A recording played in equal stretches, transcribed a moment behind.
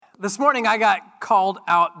This morning I got called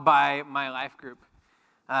out by my life group.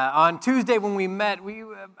 On Tuesday when we met,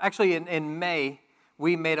 in May,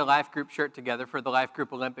 we made a life group shirt together for the Life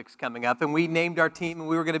Group Olympics coming up, and we named our team, and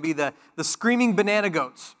we were going to be the Screaming Banana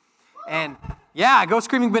Goats. And yeah, go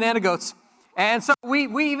Screaming Banana Goats. And so we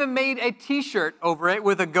even made a t-shirt over it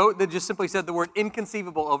with a goat that just simply said the word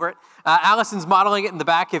inconceivable over it. Allison's modeling it in the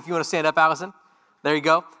back if you want to stand up, Allison. There you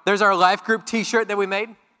go. There's our life group t-shirt that we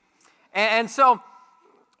made. And so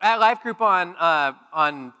at life group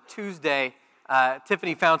on Tuesday,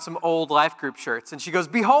 Tiffany found some old life group shirts, and she goes,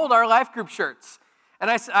 "Behold our life group shirts." And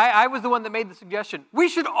I was the one that made the suggestion. We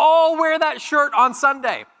should all wear that shirt on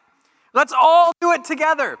Sunday. Let's all do it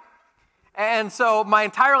together. And so my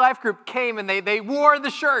entire life group came, and they wore the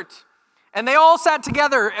shirt, and they all sat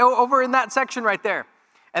together over in that section right there,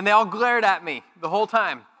 and they all glared at me the whole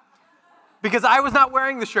time because I was not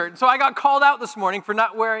wearing the shirt. And so I got called out this morning for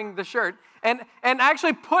not wearing the shirt, and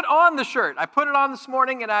actually put on the shirt. I put it on this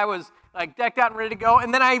morning, and I was like decked out and ready to go,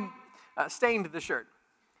 and then I stained the shirt.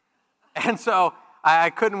 And so I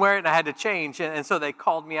couldn't wear it, and I had to change, and so they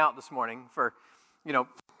called me out this morning for,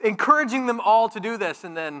 encouraging them all to do this,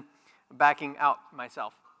 and then backing out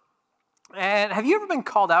myself. And have you ever been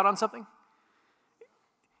called out on something?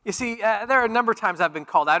 You see, there are a number of times I've been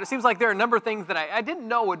called out. It seems like there are a number of things that I didn't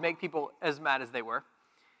know would make people as mad as they were.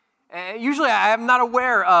 Usually I am not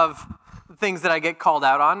aware of things that I get called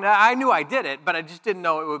out on. I knew I did it, but I just didn't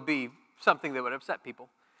know it would be something that would upset people.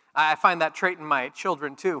 I find that trait in my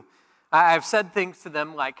children too. I've said things to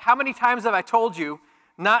them like, "How many times have I told you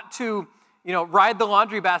not to, ride the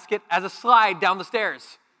laundry basket as a slide down the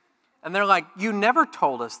stairs?" And they're like, "You never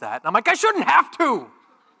told us that." And I'm like, "I shouldn't have to."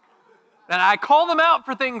 And I call them out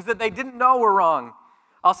for things that they didn't know were wrong.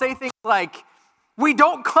 I'll say things like, "We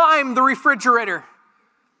don't climb the refrigerator." And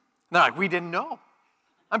they're like, "We didn't know."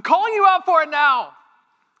 "I'm calling you out for it now."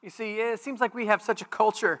 You see, it seems like we have such a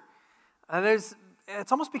culture. It's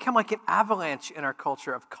almost become like an avalanche in our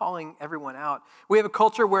culture of calling everyone out. We have a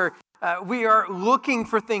culture where we are looking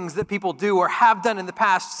for things that people do or have done in the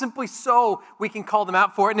past simply so we can call them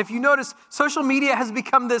out for it. And if you notice, social media has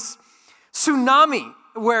become this tsunami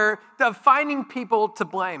of finding people to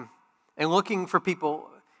blame and looking for people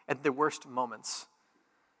at their worst moments.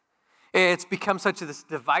 It's become such this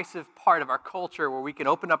divisive part of our culture where we can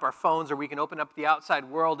open up our phones or we can open up the outside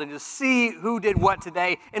world and just see who did what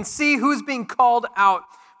today and see who's being called out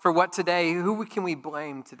for what today, who can we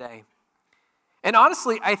blame today. And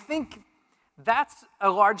honestly, I think that's a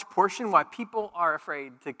large portion why people are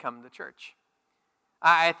afraid to come to church.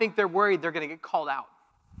 I think they're worried they're going to get called out.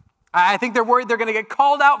 I think they're worried they're going to get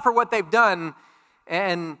called out for what they've done,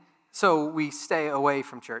 and so we stay away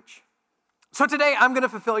from church. So today, I'm going to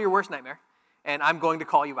fulfill your worst nightmare, and I'm going to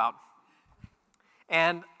call you out.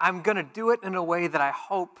 And I'm going to do it in a way that I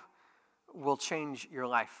hope will change your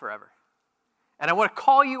life forever. And I want to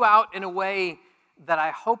call you out in a way that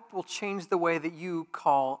I hope will change the way that you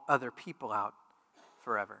call other people out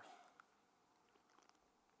forever.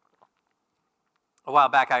 A while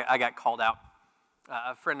back, I got called out.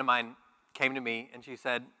 A friend of mine came to me, and she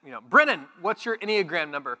said, "Brennan, what's your Enneagram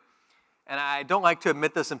number?" And I don't like to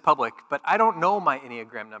admit this in public, but I don't know my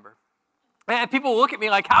Enneagram number. And people look at me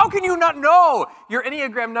like, "How can you not know your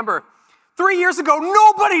Enneagram number?" 3 years ago,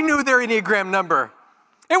 nobody knew their Enneagram number,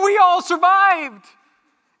 and we all survived.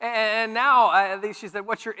 And now she said,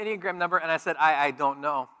 "What's your Enneagram number?" And I said, I don't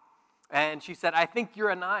know. And she said, "I think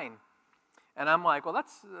you're a 9. And I'm like, "Well,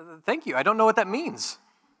 thank you. I don't know what that means.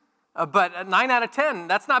 But a 9 out of 10,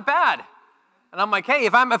 that's not bad." And I'm like, "Hey,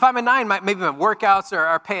 if I'm a 9, maybe my workouts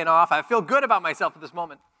are paying off. I feel good about myself at this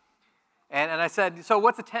moment." And I said, "So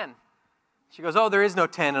what's a 10? She goes, "Oh, there is no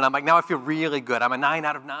 10. And I'm like, "Now I feel really good. I'm a 9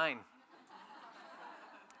 out of 9.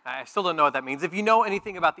 I still don't know what that means. If you know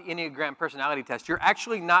anything about the Enneagram personality test, you're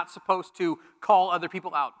actually not supposed to call other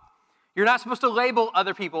people out. You're not supposed to label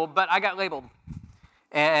other people, but I got labeled.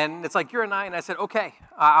 And it's like, "You're a 9. I said, "Okay,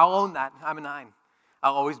 I'll own that. I'm a 9.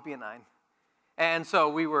 I'll always be a 9. And so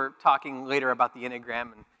we were talking later about the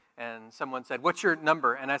Enneagram, and someone said, "What's your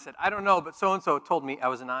number?" And I said, "I don't know, but so-and-so told me I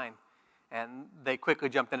was a 9. And they quickly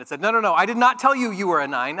jumped in and said, No, I did not tell you were a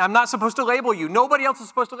 9. I'm not supposed to label you. Nobody else is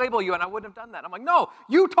supposed to label you, and I wouldn't have done that." I'm like, "No,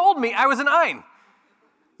 you told me I was a 9.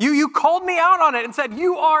 You called me out on it and said,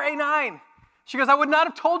 you are a 9. She goes, "I would not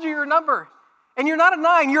have told you your number. And you're not a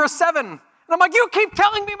 9, you're a 7. And I'm like, "You keep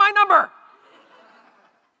telling me my number."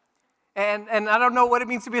 And I don't know what it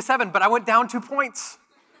means to be a 7, but I went down 2 points.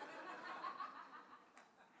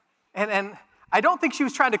 And I don't think she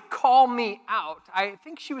was trying to call me out. I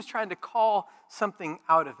think she was trying to call something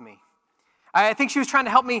out of me. I think she was trying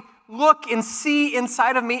to help me look and see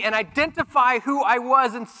inside of me and identify who I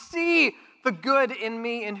was and see the good in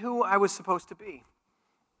me and who I was supposed to be.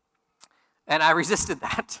 And I resisted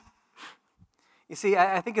that. You see,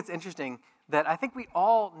 I think it's interesting that I think we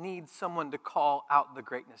all need someone to call out the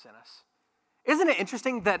greatness in us. Isn't it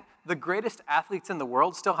interesting that the greatest athletes in the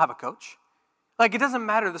world still have a coach? Like, it doesn't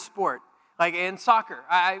matter the sport. Like in soccer,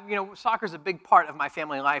 soccer's a big part of my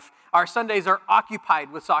family life. Our Sundays are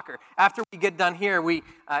occupied with soccer. After we get done here, we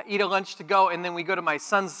eat a lunch to go, and then we go to my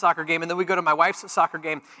son's soccer game, and then we go to my wife's soccer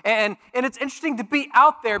game. And it's interesting to be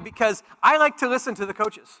out there because I like to listen to the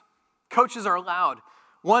coaches. Coaches are loud.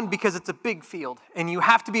 One, because it's a big field, and you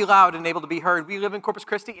have to be loud and able to be heard. We live in Corpus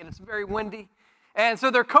Christi, and it's very windy. And so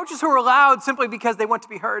there are coaches who are loud simply because they want to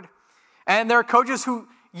be heard. And there are coaches who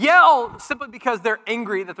yell simply because they're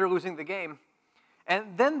angry that they're losing the game.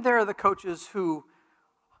 And then there are the coaches who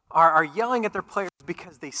are yelling at their players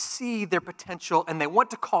because they see their potential and they want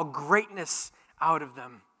to call greatness out of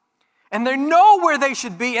them. And they know where they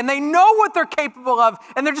should be and they know what they're capable of,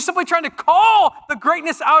 and they're just simply trying to call the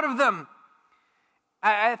greatness out of them.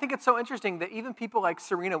 I think it's so interesting that even people like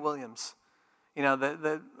Serena Williams,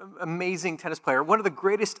 the amazing tennis player, one of the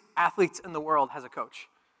greatest athletes in the world, has a coach.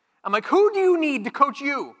 I'm like, who do you need to coach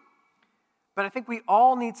you? But I think we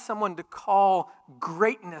all need someone to call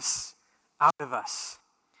greatness out of us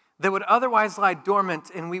that would otherwise lie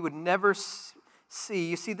dormant and we would never see.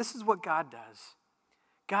 You see, this is what God does.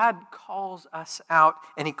 God calls us out,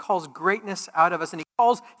 and he calls greatness out of us, and he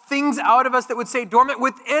calls things out of us that would stay dormant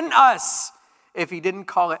within us if he didn't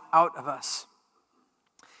call it out of us.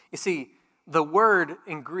 You see, the word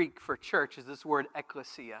in Greek for church is this word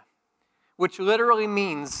ekklesia, which literally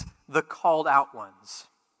means the called out ones.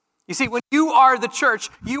 You see, when you are the church,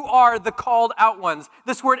 you are the called out ones.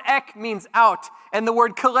 This word ek means out, and the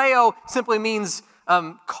word kaleo simply means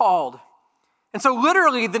called. And so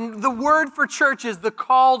literally, the word for church is the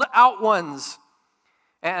called out ones.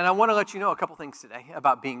 And I want to let you know a couple things today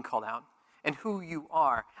about being called out and who you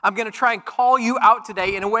are. I'm going to try and call you out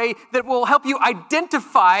today in a way that will help you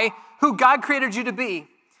identify who God created you to be.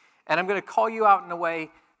 And I'm going to call you out in a way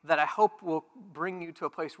that I hope will bring you to a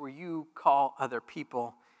place where you call other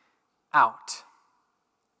people out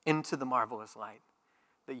into the marvelous light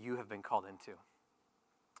that you have been called into.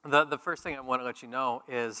 The first thing I want to let you know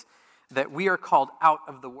is that we are called out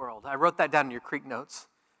of the world. I wrote that down in your Creek notes.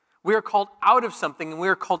 We are called out of something, and we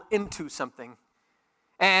are called into something.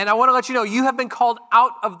 And I want to let you know, you have been called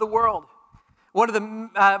out of the world. One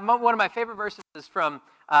of my favorite verses is from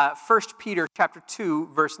 1 Peter chapter 2,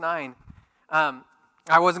 verse 9.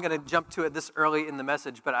 I wasn't going to jump to it this early in the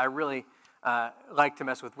message, but I really like to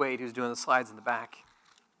mess with Wade, who's doing the slides in the back.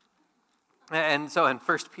 And so in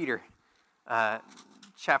 1 Peter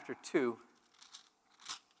chapter 2,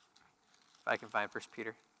 if I can find 1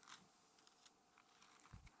 Peter.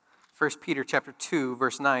 1 Peter chapter 2,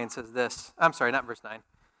 verse 9 says this. I'm sorry, not verse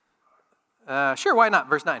 9. Sure, why not?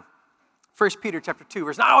 Verse 9. 1 Peter chapter 2,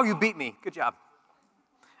 verse 9. Oh, you beat me. Good job.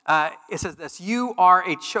 It says this. You are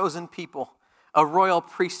a chosen people, a royal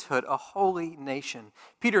priesthood, a holy nation.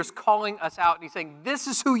 Peter's calling us out, and he's saying, this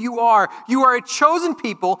is who you are. You are a chosen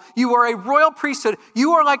people. You are a royal priesthood.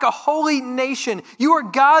 You are like a holy nation. You are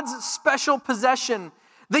God's special possession,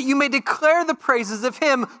 that you may declare the praises of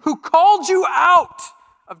him who called you out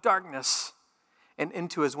of darkness and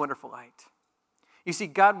into his wonderful light. You see,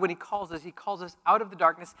 God, when he calls us out of the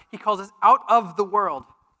darkness. He calls us out of the world.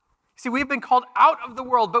 See, we've been called out of the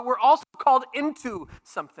world, but we're also called into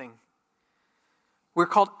something. We're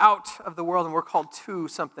called out of the world, and we're called to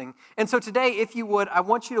something. And so today, if you would, I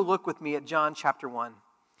want you to look with me at John chapter 1.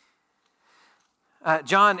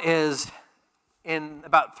 John is in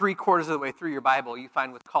about 3/4 of the way through your Bible. You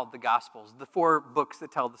find what's called the Gospels, the 4 books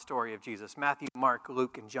that tell the story of Jesus: Matthew, Mark,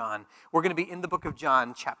 Luke, and John. We're going to be in the book of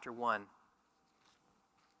John, chapter 1.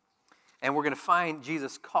 And we're going to find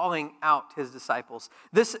Jesus calling out his disciples.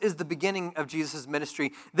 This is the beginning of Jesus'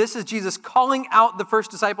 ministry. This is Jesus calling out the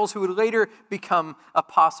first disciples who would later become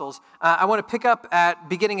apostles. I want to pick up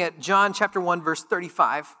beginning at John chapter 1, verse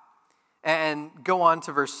 35, and go on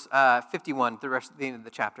to verse 51, the end of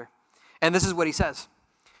the chapter. And this is what he says.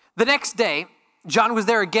 The next day, John was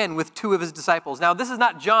there again with 2 of his disciples. Now, this is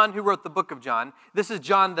not John who wrote the book of John. This is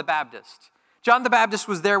John the Baptist. John the Baptist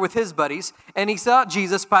was there with his buddies, and he saw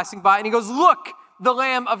Jesus passing by, and he goes, "Look, the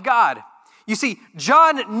Lamb of God." You see,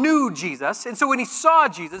 John knew Jesus, and so when he saw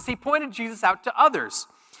Jesus, he pointed Jesus out to others.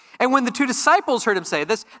 And when the 2 disciples heard him say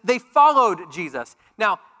this, they followed Jesus.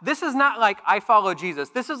 Now, this is not like I follow Jesus.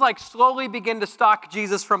 This is like slowly begin to stalk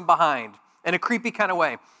Jesus from behind in a creepy kind of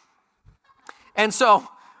way. And so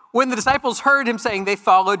When the disciples heard him saying, they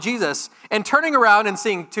followed Jesus. And turning around and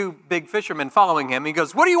seeing two big fishermen following him, he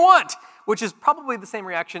goes, "What do you want?" Which is probably the same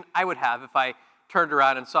reaction I would have if I turned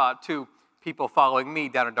around and saw two people following me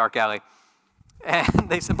down a dark alley. And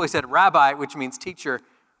they simply said, "Rabbi," which means teacher,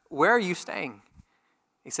 "where are you staying?"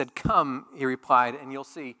 He said, "Come," he replied, "and you'll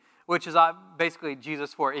see." Which is basically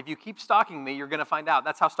Jesus for, if you keep stalking me, you're going to find out.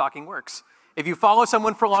 That's how stalking works. If you follow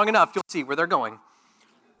someone for long enough, you'll see where they're going.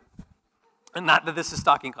 And not that this is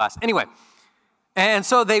stalking class. Anyway, and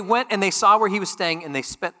so they went and they saw where he was staying, and they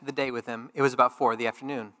spent the day with him. It was about 4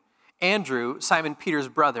 p.m. Andrew, Simon Peter's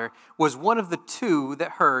brother, was one of the two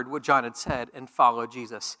that heard what John had said and followed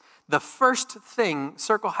Jesus. The first thing,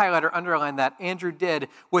 circle, highlight, or underline that, Andrew did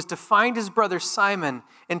was to find his brother Simon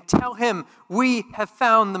and tell him, "We have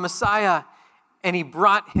found the Messiah." And he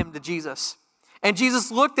brought him to Jesus. And Jesus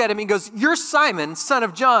looked at him and he goes, "You're Simon, son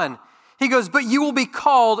of John." He goes, "But you will be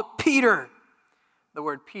called Peter." The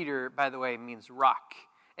word Peter, by the way, means rock.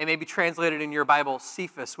 It may be translated in your Bible,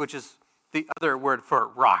 Cephas, which is the other word for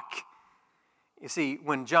rock. You see,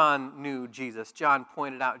 when John knew Jesus, John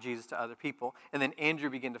pointed out Jesus to other people, and then Andrew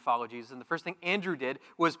began to follow Jesus. And the first thing Andrew did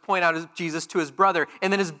was point out Jesus to his brother.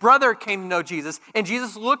 And then his brother came to know Jesus, and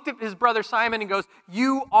Jesus looked at his brother Simon and goes,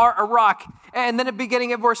 "You are a rock." And then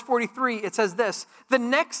beginning at verse 43, it says this: "The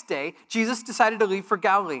next day, Jesus decided to leave for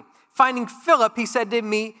Galilee. Finding Philip, he said to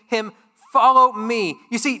him, 'Follow me.'"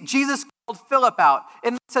 You see, Jesus called Philip out.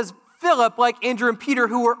 And it says Philip, like Andrew and Peter,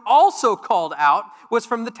 who were also called out, was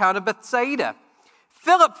from the town of Bethsaida.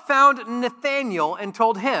 Philip found Nathanael and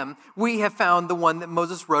told him, "We have found the one that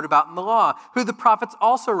Moses wrote about in the law, who the prophets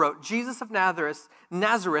also wrote, Jesus of Nazareth,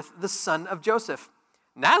 the son of Joseph."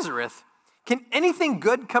 "Nazareth? Can anything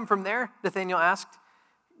good come from there?" Nathanael asked.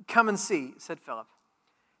 "Come and see," said Philip.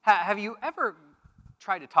 Have you ever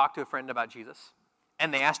tried to talk to a friend about Jesus,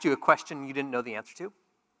 and they asked you a question you didn't know the answer to?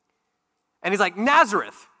 And he's like,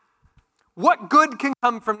 "Nazareth. What good can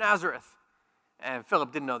come from Nazareth?" And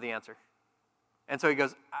Philip didn't know the answer. And so he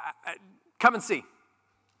goes, "Come and see."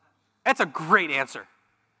 That's a great answer.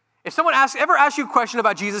 If someone ever asks you a question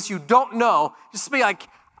about Jesus you don't know, just be like,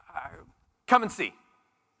 "Come and see."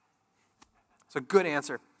 It's a good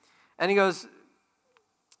answer. And he goes,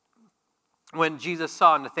 when Jesus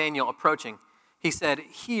saw Nathanael approaching, he said,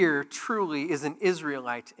 "Here truly is an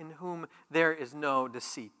Israelite in whom there is no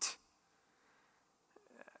deceit."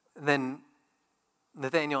 Then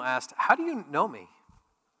Nathanael asked, "How do you know me?"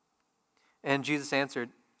 And Jesus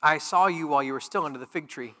answered, "I saw you while you were still under the fig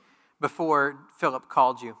tree, before Philip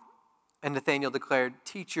called you." And Nathanael declared,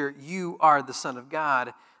 "Teacher, you are the Son of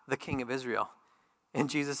God, the King of Israel." And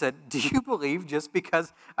Jesus said, "Do you believe just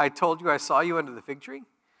because I told you I saw you under the fig tree?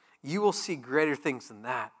 You will see greater things than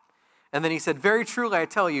that." And then he said, "Very truly I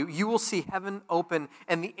tell you, you will see heaven open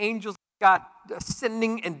and the angels of God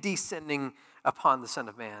ascending and descending upon the Son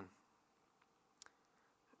of Man."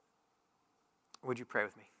 Would you pray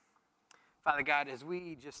with me? Father God, as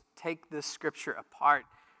we just take this scripture apart,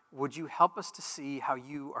 would you help us to see how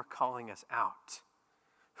you are calling us out,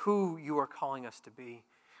 who you are calling us to be?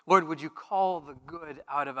 Lord, would you call the good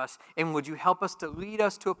out of us, and would you help us to lead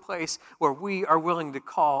us to a place where we are willing to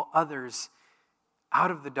call others out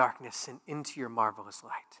of the darkness and into your marvelous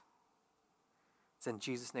light? It's in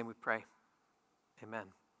Jesus' name we pray.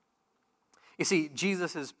 Amen. You see,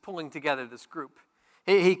 Jesus is pulling together this group.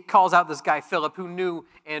 He calls out this guy, Philip, who knew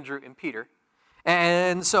Andrew and Peter.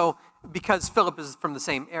 And so, because Philip is from the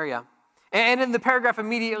same area. And in the paragraph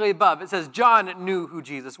immediately above, it says John knew who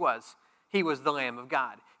Jesus was. He was the Lamb of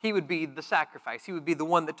God. He would be the sacrifice. He would be the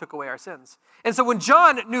one that took away our sins. And so when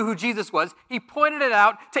John knew who Jesus was, he pointed it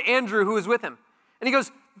out to Andrew, who was with him. And he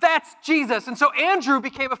goes, "That's Jesus." And so Andrew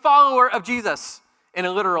became a follower of Jesus in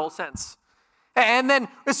a literal sense. And then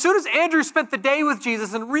as soon as Andrew spent the day with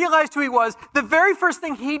Jesus and realized who he was, the very first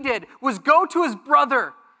thing he did was go to his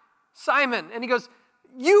brother, Simon. And he goes,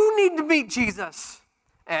 "You need to meet Jesus."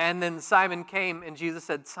 And then Simon came and Jesus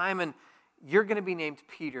said, "Simon, you're going to be named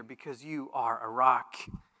Peter because you are a rock."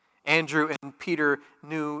 Andrew and Peter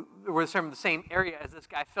were from the same area as this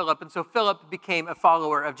guy, Philip. And so Philip became a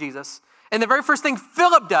follower of Jesus. And the very first thing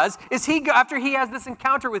Philip does is after he has this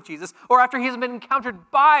encounter with Jesus, or after he has been encountered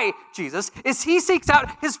by Jesus, is he seeks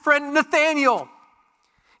out his friend Nathanael.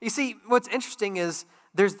 You see, what's interesting is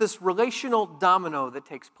there's this relational domino that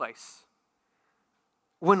takes place.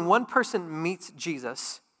 When one person meets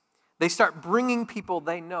Jesus, they start bringing people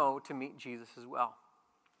they know to meet Jesus as well.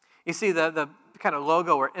 You see, the kind of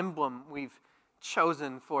logo or emblem we've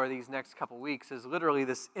chosen for these next couple weeks is literally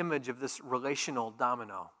this image of this relational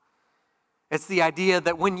domino. It's the idea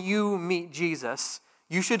that when you meet Jesus,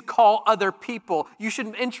 You should call other people. You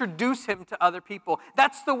should introduce him to other people.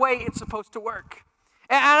 That's the way it's supposed to work.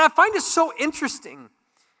 And I find it so interesting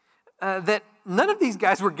that none of these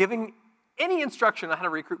guys were giving any instruction on how to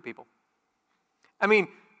recruit people. I mean,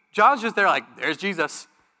 John's just there like, there's Jesus.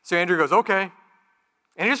 So Andrew goes, okay.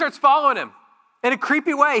 And he just starts following him in a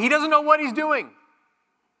creepy way. He doesn't know what he's doing.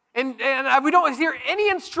 And we don't hear any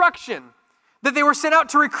instruction that they were sent out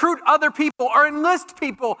to recruit other people or enlist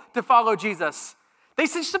people to follow Jesus. They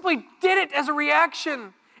simply did it as a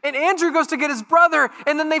reaction. And Andrew goes to get his brother,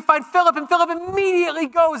 and then they find Philip, and Philip immediately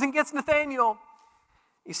goes and gets Nathanael.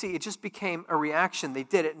 You see, it just became a reaction. They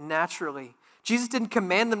did it naturally. Jesus didn't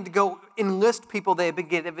command them to go enlist people they had been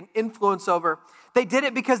given influence over. They did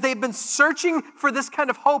it because they had been searching for this kind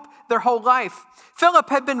of hope their whole life. Philip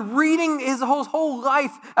had been reading his whole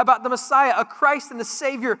life about the Messiah, a Christ and a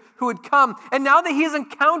Savior who had come. And now that he has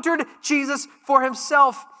encountered Jesus for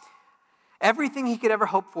himself, everything he could ever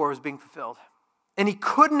hope for was being fulfilled. And he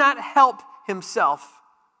could not help himself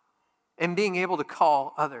in being able to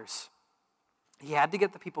call others. He had to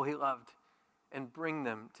get the people he loved and bring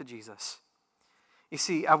them to Jesus. You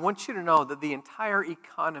see, I want you to know that the entire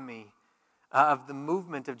economy of the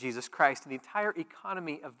movement of Jesus Christ and the entire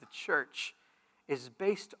economy of the church is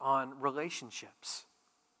based on relationships.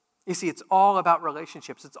 You see, it's all about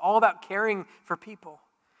relationships. It's all about caring for people.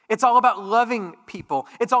 It's all about loving people.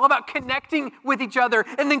 It's all about connecting with each other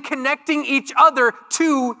and then connecting each other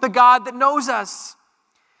to the God that knows us.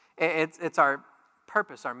 It's our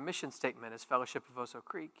purpose, our mission statement as Fellowship of Oso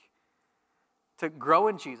Creek, to grow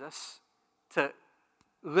in Jesus, to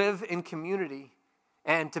live in community,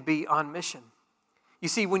 and to be on mission. You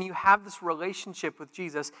see, when you have this relationship with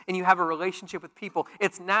Jesus and you have a relationship with people,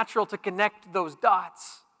 it's natural to connect those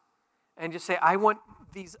dots and just say, I want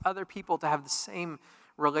these other people to have the same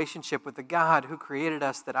relationship with the God who created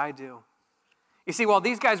us that I do. You see, while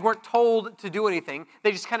these guys weren't told to do anything,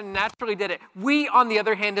 they just kind of naturally did it. We, on the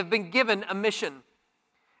other hand, have been given a mission.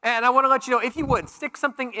 And I want to let you know, if you would, stick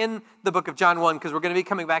something in the book of John 1, because we're going to be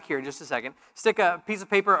coming back here in just a second. Stick a piece of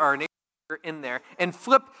paper or an A4 in there and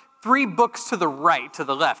flip 3 books to the right, to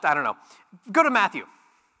the left. I don't know. Go to Matthew.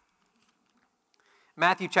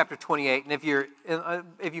 Matthew chapter 28. And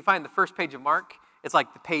if you find the first page of Mark, it's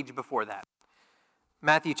like the page before that.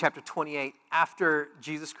 Matthew chapter 28, after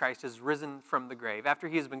Jesus Christ has risen from the grave, after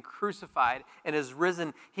he has been crucified and is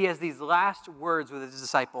risen, he has these last words with his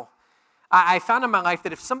disciple. I found in my life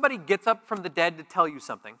that if somebody gets up from the dead to tell you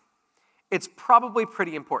something, it's probably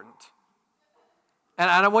pretty important. And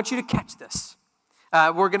I want you to catch this.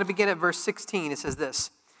 We're going to begin at verse 16. It says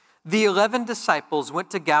this: The 11 disciples went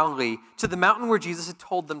to Galilee, to the mountain where Jesus had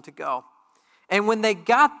told them to go. And when they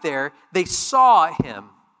got there, they saw him,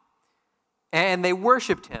 and they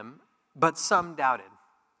worshiped him, but some doubted.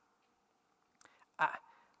 I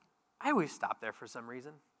always stop there for some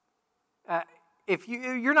reason. If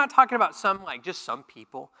you're not talking about some, like just some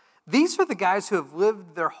people. These are the guys who have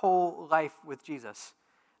lived their whole life with Jesus.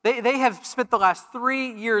 They have spent the last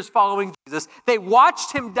 3 years following Jesus. They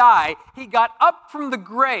watched him die. He got up from the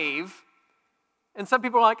grave. And some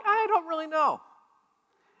people are like, I don't really know.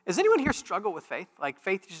 Does anyone here struggle with faith? Like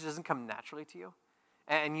faith just doesn't come naturally to you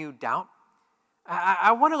and you doubt?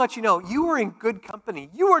 I want to let you know, you are in good company.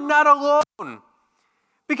 You are not alone.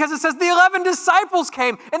 Because it says the 11 disciples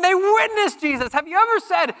came and they witnessed Jesus. Have you ever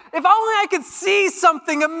said, if only I could see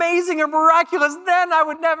something amazing or miraculous, then I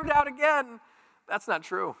would never doubt again? That's not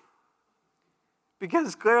true.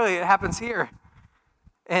 Because clearly it happens here.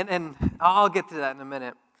 And I'll get to that in a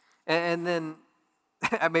minute. And then,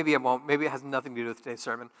 maybe I won't. Maybe it has nothing to do with today's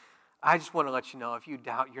sermon. I just want to let you know, if you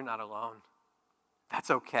doubt, you're not alone. That's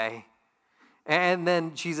okay. And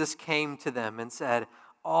then Jesus came to them and said,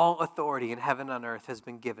 all authority in heaven and on earth has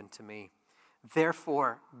been given to me.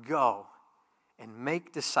 Therefore, go and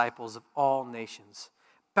make disciples of all nations,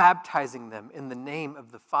 baptizing them in the name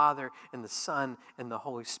of the Father and the Son and the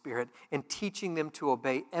Holy Spirit, and teaching them to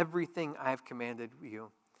obey everything I have commanded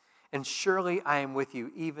you. And surely I am with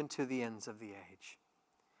you even to the ends of the age.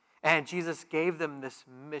 And Jesus gave them this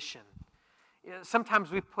mission.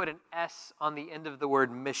 Sometimes we put an S on the end of the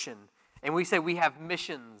word mission, and we say we have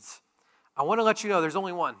missions. I want to let you know there's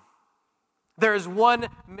only one. There is one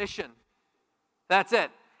mission. That's it.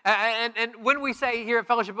 And when we say here at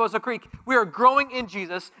Fellowship of Oso Creek, we are growing in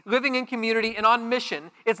Jesus, living in community, and on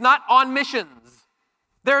mission, it's not on missions.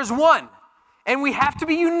 There's one. And we have to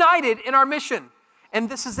be united in our mission. And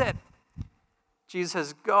this is it. Jesus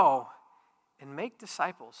says, go and make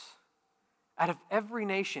disciples out of every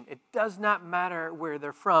nation. It does not matter where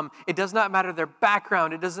they're from. It does not matter their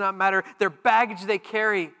background. It does not matter their baggage they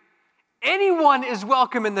carry. Anyone is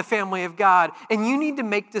welcome in the family of God, and you need to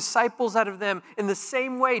make disciples out of them in the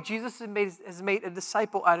same way Jesus has made a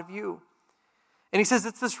disciple out of you. And he says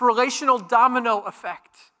it's this relational domino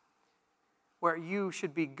effect where you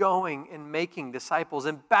should be going and making disciples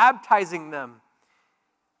and baptizing them.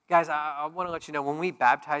 Guys, I want to let you know, when we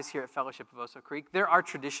baptize here at Fellowship of Oso Creek, there are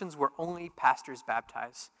traditions where only pastors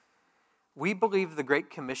baptize. We believe the Great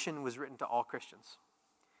Commission was written to all Christians.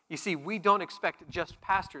 You see, we don't expect just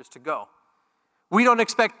pastors to go. We don't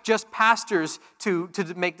expect just pastors to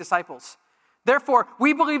make disciples. Therefore,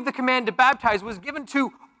 we believe the command to baptize was given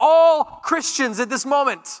to all Christians at this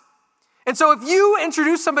moment. And so if you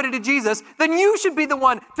introduce somebody to Jesus, then you should be the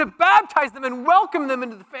one to baptize them and welcome them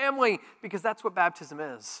into the family, because that's what baptism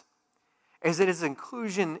is it is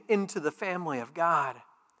inclusion into the family of God.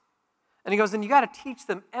 And he goes, and you got to teach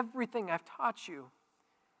them everything I've taught you.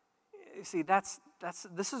 You see,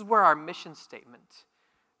 this is where our mission statement,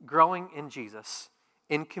 growing in Jesus,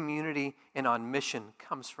 in community and on mission,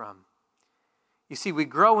 comes from. You see, we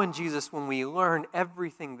grow in Jesus when we learn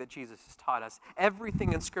everything that Jesus has taught us,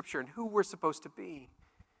 everything in Scripture and who we're supposed to be.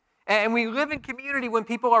 And we live in community when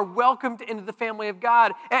people are welcomed into the family of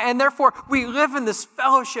God. And therefore, we live in this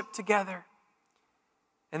fellowship together.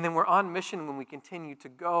 And then we're on mission when we continue to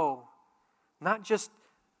go, not just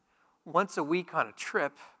once a week on a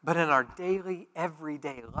trip, but in our daily,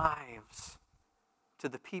 everyday lives to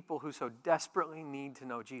the people who so desperately need to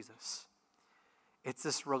know Jesus. It's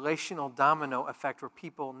this relational domino effect where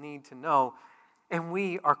people need to know, and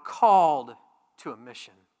we are called to a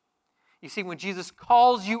mission. You see, when Jesus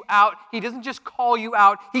calls you out, he doesn't just call you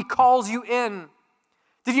out, he calls you in.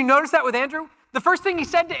 Did you notice that with Andrew? The first thing he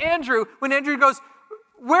said to Andrew, when Andrew goes,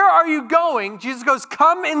 "Where are you going?" Jesus goes,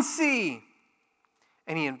 "Come and see."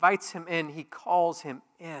 And he invites him in, he calls him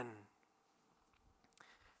in.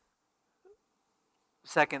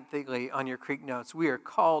 Secondly, on your Creek notes, we are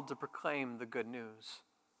called to proclaim the good news.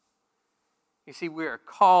 You see, we are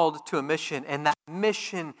called to a mission, and that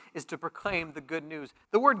mission is to proclaim the good news.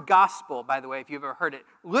 The word gospel, by the way, if you've ever heard it,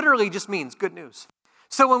 literally just means good news.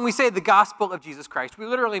 So when we say the gospel of Jesus Christ, we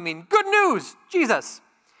literally mean good news, Jesus.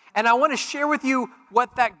 And I want to share with you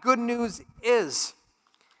what that good news is.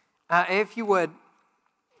 If you would,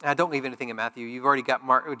 don't leave anything in Matthew. You've already got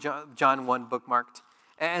John 1 bookmarked.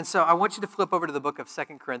 And so I want you to flip over to the book of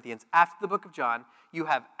 2 Corinthians. After the book of John, you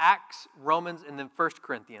have Acts, Romans, and then 1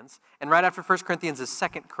 Corinthians. And right after 1 Corinthians is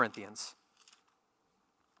 2 Corinthians.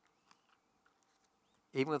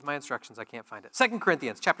 Even with my instructions, I can't find it. 2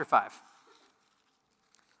 Corinthians chapter 5.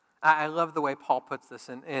 I love the way Paul puts this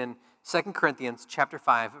in 2 Corinthians chapter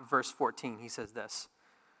 5, verse 14. He says this: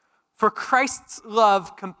 "For Christ's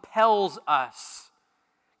love compels us."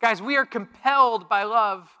 Guys, we are compelled by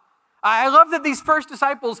love. I love that these first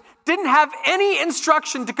disciples didn't have any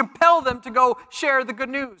instruction to compel them to go share the good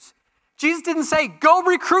news. Jesus didn't say, "Go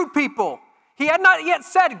recruit people." He had not yet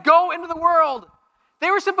said, "Go into the world." They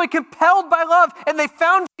were simply compelled by love, and they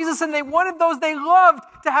found Jesus, and they wanted those they loved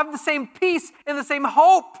to have the same peace and the same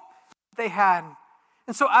hope they had.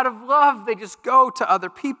 And so out of love, they just go to other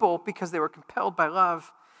people because they were compelled by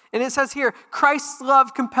love. And it says here, Christ's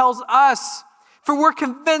love compels us. For we're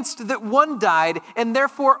convinced that one died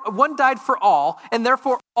for all, and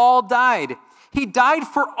therefore all died. He died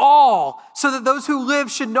for all, so that those who live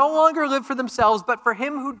should no longer live for themselves, but for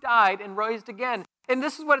him who died and raised again. And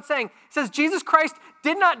this is what it's saying. It says Jesus Christ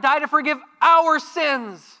did not die to forgive our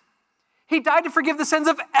sins. He died to forgive the sins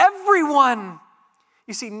of everyone.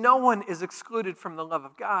 You see, no one is excluded from the love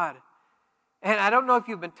of God. And I don't know if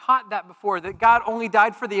you've been taught that before, that God only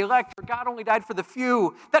died for the elect or God only died for the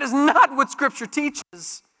few. That is not what Scripture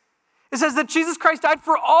teaches. It says that Jesus Christ died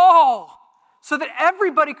for all, so that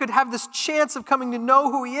everybody could have this chance of coming to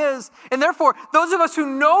know who he is. And therefore, those of us who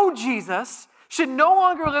know Jesus should no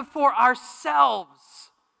longer live for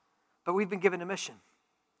ourselves, but we've been given a mission.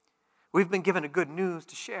 We've been given a good news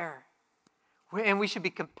to share. And we should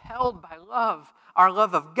be compelled by love, our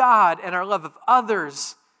love of God and our love of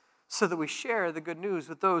others, so that we share the good news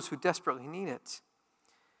with those who desperately need it.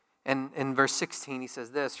 And in verse 16, he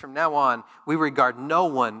says this: "From now on, we regard no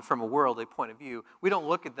one from a worldly point of view." We don't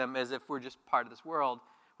look at them as if we're just part of this world.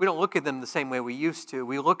 We don't look at them the same way we used to.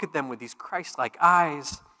 We look at them with these Christ-like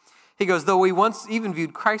eyes. He goes, "Though we once even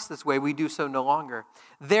viewed Christ this way, we do so no longer.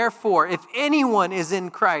 Therefore, if anyone is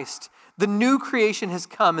in Christ, the new creation has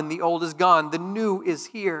come and the old is gone. The new is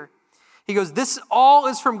here." He goes, "This all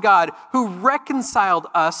is from God, who reconciled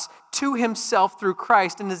us to himself through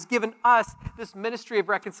Christ and has given us this ministry of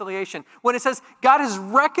reconciliation." When it says God has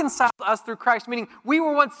reconciled us through Christ, meaning we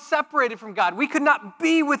were once separated from God. We could not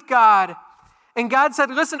be with God. And God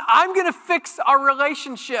said, "Listen, I'm going to fix our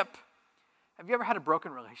relationship. Have you ever had a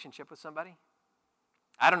broken relationship with somebody?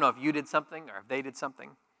 I don't know if you did something or if they did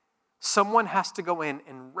something. Someone has to go in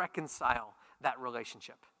and reconcile that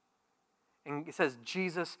relationship. And it says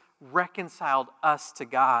Jesus reconciled us to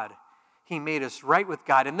God. He made us right with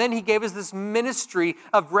God. And then he gave us this ministry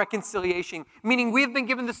of reconciliation, meaning we have been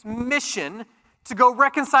given this mission to go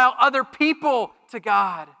reconcile other people to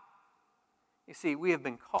God. You see, we have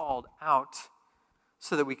been called out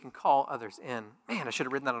so that we can call others in. Man, I should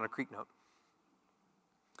have written that on a Creek note.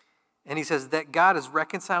 And he says that God is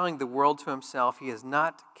reconciling the world to himself. He is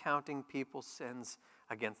not counting people's sins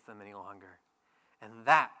against them any longer. And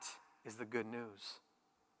that is the good news.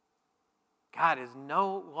 God is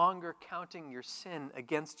no longer counting your sin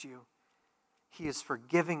against you. He is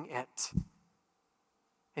forgiving it.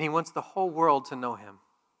 And he wants the whole world to know him.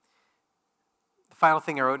 The final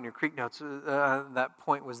thing I wrote in your Creek notes, that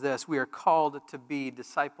point was this: we are called to be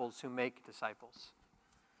disciples who make disciples.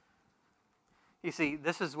 You see,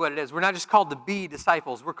 this is what it is. We're not just called to be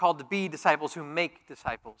disciples. We're called to be disciples who make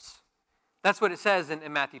disciples. That's what it says in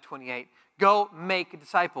Matthew 28. Go make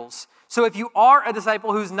disciples. So if you are a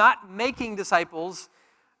disciple who's not making disciples,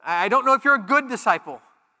 I don't know if you're a good disciple.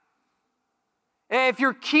 If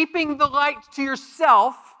you're keeping the light to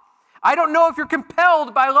yourself, I don't know if you're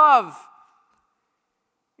compelled by love.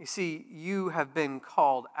 You see, you have been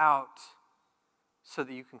called out so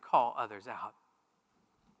that you can call others out.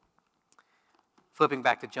 Flipping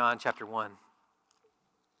back to John chapter 1.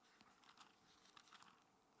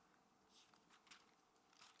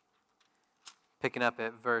 Picking up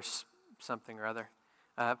at verse something or other.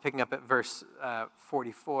 Picking up at verse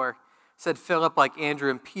 44. Said Philip, like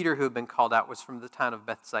Andrew and Peter, who had been called out, was from the town of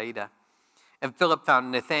Bethsaida. And Philip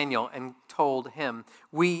found Nathanael and told him,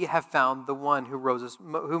 "We have found the one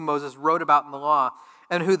who Moses wrote about in the law,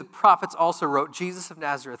 and who the prophets also wrote, Jesus of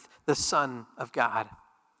Nazareth, the Son of God."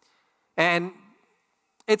 And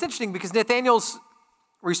it's interesting because Nathanael's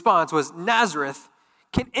response was, "Nazareth,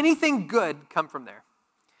 can anything good come from there?"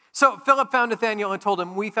 So Philip found Nathanael and told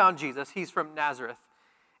him, "We found Jesus. He's from Nazareth."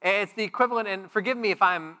 It's the equivalent, and forgive me if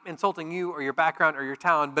I'm insulting you or your background or your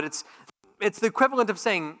town, but it's the equivalent of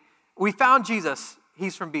saying, "We found Jesus.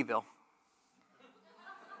 He's from Beeville."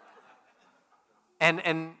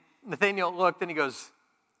 And Nathanael looked and he goes,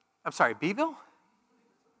 "I'm sorry, Beeville?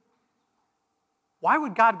 Why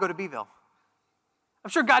would God go to Beeville? I'm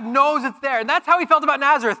sure God knows it's there." And that's how he felt about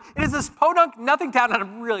Nazareth. It is this podunk nothing town, and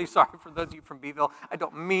I'm really sorry for those of you from Beeville. I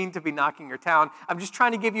don't mean to be knocking your town. I'm just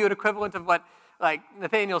trying to give you an equivalent of what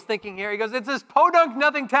Nathaniel's thinking here. He goes, "It's this podunk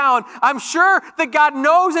nothing town. I'm sure that God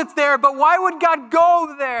knows it's there, but why would God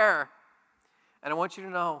go there?" And I want you to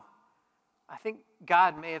know, I think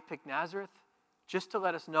God may have picked Nazareth just to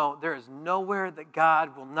let us know there is nowhere that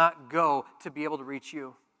God will not go to be able to reach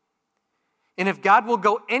you. And if God will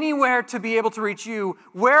go anywhere to be able to reach you,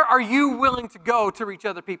 where are you willing to go to reach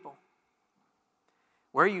other people?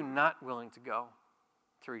 Where are you not willing to go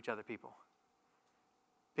to reach other people?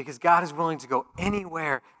 Because God is willing to go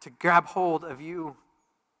anywhere to grab hold of you.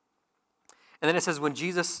 And then it says, when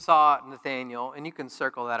Jesus saw Nathanael, and you can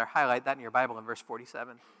circle that or highlight that in your Bible in verse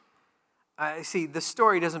 47. See, the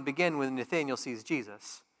story doesn't begin when Nathanael sees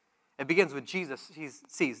Jesus. It begins with Jesus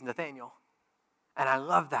sees Nathanael. And I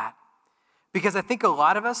love that. Because I think a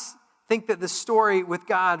lot of us think that the story with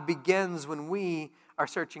God begins when we are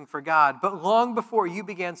searching for God. But long before you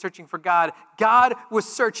began searching for God, God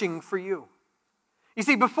was searching for you. You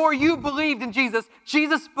see, before you believed in Jesus,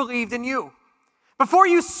 Jesus believed in you. Before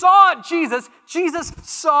you saw Jesus, Jesus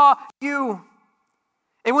saw you.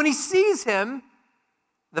 And when he sees him,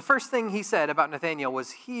 the first thing he said about Nathanael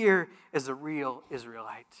was, "Here is a real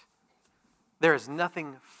Israelite. There is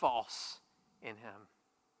nothing false in him."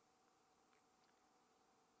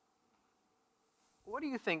 What do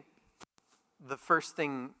you think the first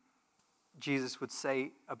thing Jesus would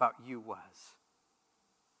say about you was?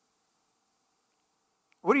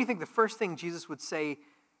 What do you think the first thing Jesus would say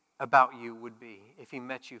about you would be if he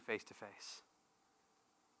met you face to face?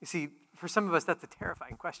 You see, for some of us, that's a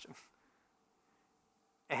terrifying question.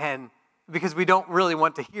 And because we don't really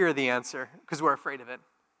want to hear the answer because we're afraid of it.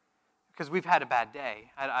 Because we've had a bad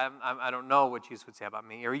day. I don't know what Jesus would say about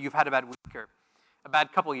me. Or you've had a bad week or a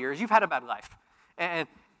bad couple of years. You've had a bad life. And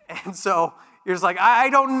so you're just like, I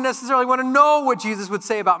don't necessarily want to know what Jesus would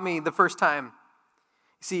say about me the first time.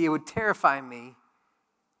 You see, it would terrify me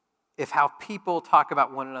if how people talk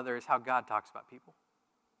about one another is how God talks about people.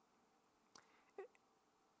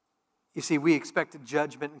 You see, we expect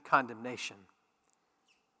judgment and condemnation.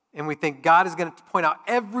 And we think God is going to point out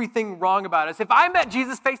everything wrong about us. If I met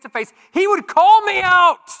Jesus face to face, he would call me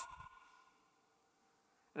out.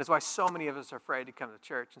 And it's why so many of us are afraid to come to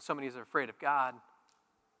church, and so many of us are afraid of God,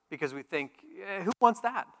 because we think, who wants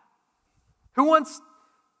that? Who wants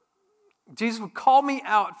Jesus would call me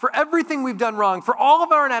out for everything we've done wrong, for all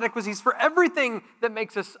of our inadequacies, for everything that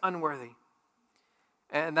makes us unworthy.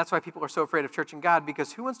 And that's why people are so afraid of church and God,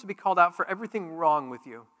 because who wants to be called out for everything wrong with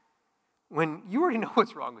you when you already know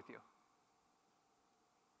what's wrong with you?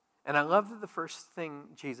 And I love that the first thing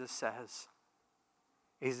Jesus says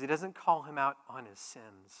is he doesn't call him out on his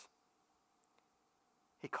sins.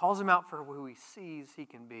 He calls him out for who he sees he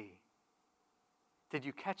can be. Did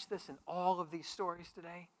you catch this in all of these stories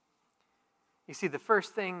today? You see, the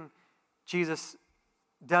first thing Jesus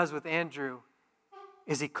does with Andrew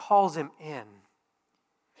is he calls him in.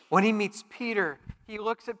 When he meets Peter, he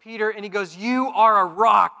looks at Peter and he goes, "You are a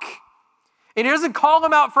rock." And he doesn't call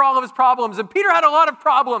him out for all of his problems. And Peter had a lot of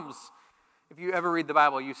problems. If you ever read the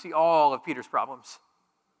Bible, you see all of Peter's problems.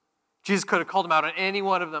 Jesus could have called him out on any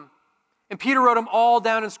one of them. And Peter wrote them all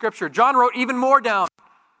down in Scripture. John wrote even more down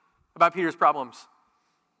about Peter's problems.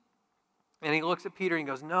 And he looks at Peter and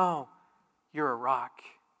he goes, "No, you're a rock."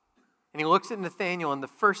 And he looks at Nathanael, and the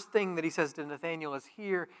first thing that he says to Nathanael is,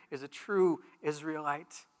 "Here is a true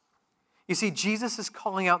Israelite." You see, Jesus is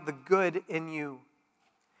calling out the good in you.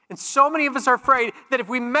 And so many of us are afraid that if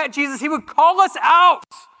we met Jesus, he would call us out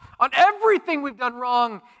on everything we've done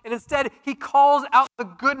wrong. And instead, he calls out the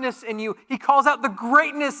goodness in you. He calls out the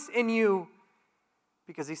greatness in you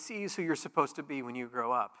because he sees who you're supposed to be when you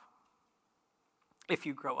grow up. If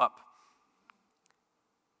you grow up.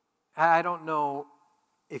 I don't know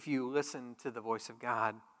if you listen to the voice of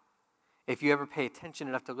God, if you ever pay attention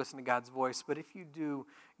enough to listen to God's voice, but if you do,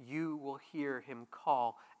 you will hear him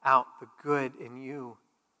call out the good in you,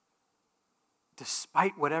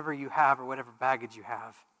 despite whatever you have or whatever baggage you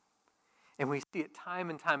have. And we see it time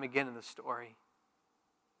and time again in the story.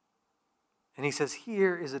 And he says,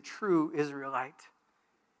 "Here is a true Israelite."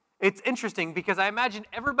 It's interesting because I imagine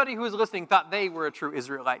everybody who was listening thought they were a true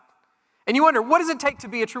Israelite. And you wonder, what does it take to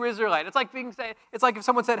be a true Israelite? It's like if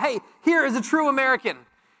someone said, "Hey, here is a true American."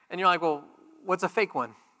 And you're like, "Well, what's a fake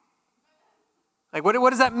one?" Like, what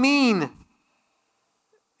does that mean?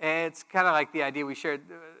 And it's kind of like the idea we shared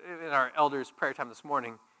in our elders' prayer time this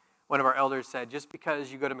morning. One of our elders said, just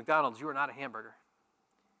because you go to McDonald's, you are not a hamburger.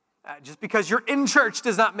 Just because you're in church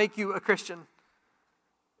does not make you a Christian.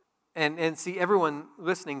 And see, everyone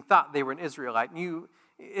listening thought they were an Israelite.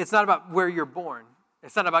 It's not about where you're born.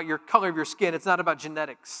 It's not about your color of your skin. It's not about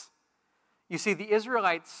genetics. You see, the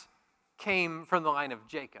Israelites came from the line of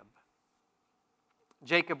Jacob.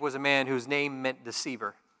 Jacob was a man whose name meant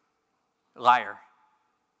deceiver, liar,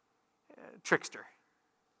 trickster.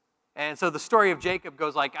 And so the story of Jacob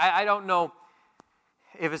goes like, I don't know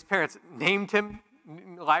if his parents named him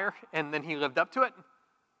liar and then he lived up to it.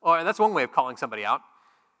 Or that's one way of calling somebody out.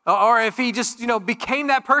 Or if he just, became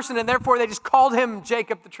that person and therefore they just called him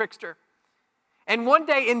Jacob the trickster. And one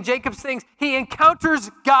day in Jacob's things, he encounters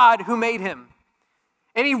God who made him.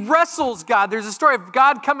 And he wrestles God. There's a story of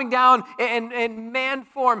God coming down in man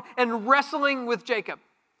form and wrestling with Jacob.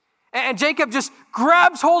 And Jacob just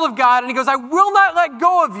grabs hold of God and he goes, "I will not let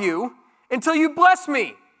go of you until you bless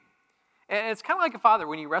me." And it's kind of like a father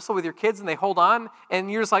when you wrestle with your kids and they hold on and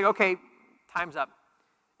you're just like, "Okay, time's up."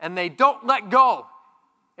 And they don't let go.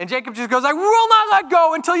 And Jacob just goes, "I will not let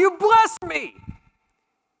go until you bless me."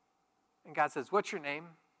 And God says, "What's your name?"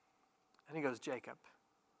 And he goes, "Jacob."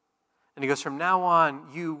 And he goes, "From now on,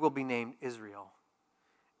 you will be named Israel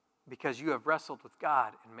because you have wrestled with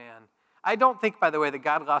God and man." I don't think, by the way, that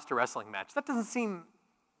God lost a wrestling match. That doesn't seem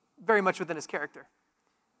very much within his character.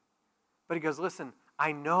 But he goes, "Listen,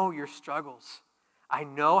 I know your struggles. I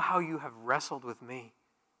know how you have wrestled with me."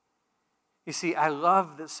 You see, I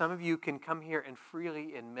love that some of you can come here and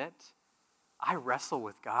freely admit, I wrestle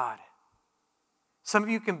with God. Some of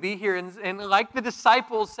you can be here and like the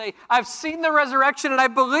disciples say, "I've seen the resurrection and I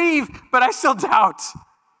believe, but I still doubt.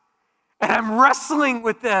 And I'm wrestling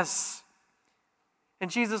with this." And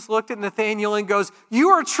Jesus looked at Nathanael and goes, "You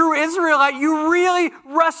are a true Israelite. You really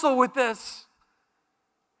wrestle with this."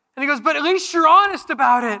 And he goes, "But at least you're honest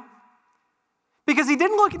about it." Because he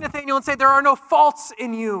didn't look at Nathanael and say, "There are no faults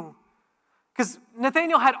in you." Because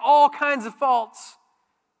Nathanael had all kinds of faults.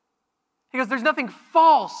 He goes, "There's nothing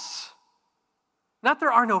false." Not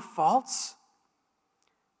there are no faults.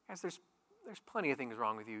 Guys, there's plenty of things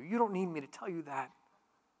wrong with you. You don't need me to tell you that.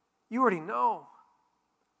 You already know.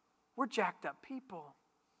 We're jacked up people.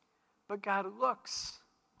 But God looks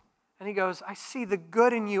and he goes, "I see the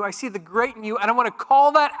good in you. I see the great in you, and I want to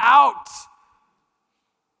call that out.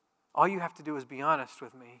 All you have to do is be honest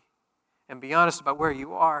with me and be honest about where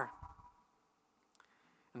you are."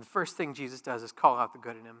 And the first thing Jesus does is call out the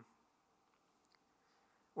good in him.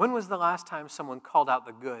 When was the last time someone called out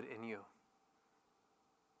the good in you?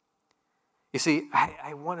 You see,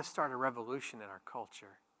 I want to start a revolution in our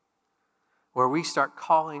culture where we start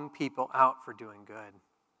calling people out for doing good.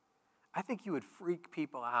 I think you would freak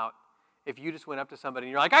people out if you just went up to somebody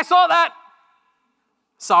and you're like, I saw that.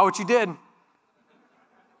 Saw what you did. And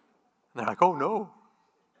they're like, oh no.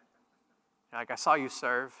 You're like, I saw you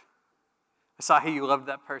serve. I saw how you loved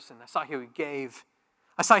that person. I saw how you gave.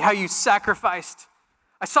 I saw how you sacrificed.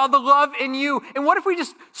 I saw the love in you. And what if we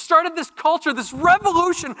just started this culture, this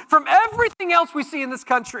revolution from everything else we see in this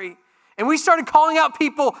country, and we started calling out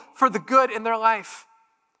people for the good in their life?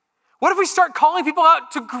 What if we start calling people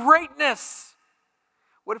out to greatness?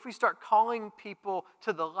 What if we start calling people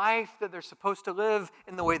to the life that they're supposed to live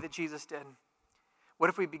in the way that Jesus did?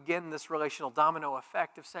 What if we begin this relational domino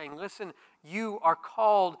effect of saying, listen, you are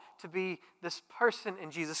called to be this person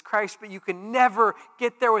in Jesus Christ, but you can never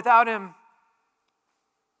get there without him.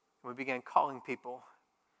 And we began calling people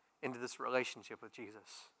into this relationship with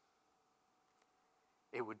Jesus.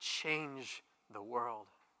 It would change the world.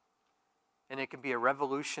 And it can be a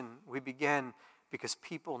revolution we begin because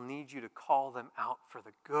people need you to call them out for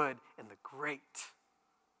the good and the great.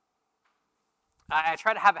 I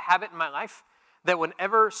try to have a habit in my life that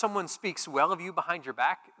whenever someone speaks well of you behind your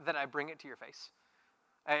back, that I bring it to your face.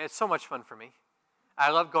 It's so much fun for me.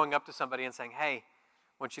 I love going up to somebody and saying, hey, I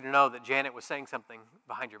want you to know that Janet was saying something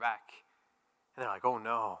behind your back. And they're like, oh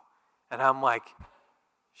no. And I'm like,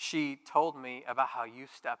 she told me about how you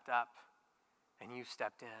stepped up and you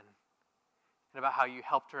stepped in and about how you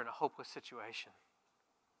helped her in a hopeless situation.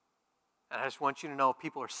 And I just want you to know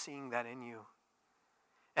people are seeing that in you.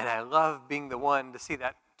 And I love being the one to see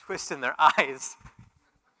that twist in their eyes.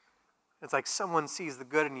 It's like someone sees the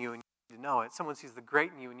good in you and you need to know it. Someone sees the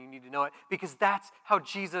great in you and you need to know it because that's how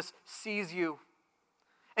Jesus sees you.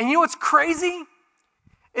 And you know what's crazy?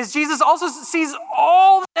 Is Jesus also sees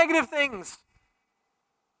all the negative things.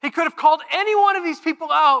 He could have called any one of these people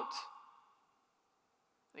out.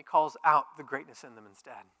 He calls out the greatness in them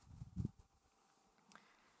instead.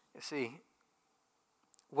 You see,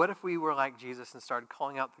 what if we were like Jesus and started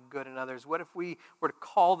calling out the good in others? What if we were to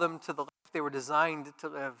call them to the life they were designed to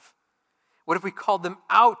live? What if we called them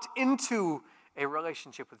out into a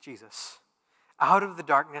relationship with Jesus? Out of the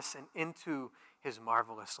darkness and into his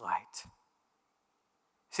marvelous light.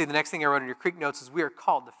 See, the next thing I wrote in your Creek notes is we are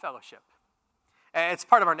called to fellowship. It's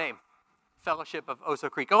part of our name, Fellowship of Oso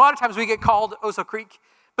Creek. A lot of times we get called Oso Creek,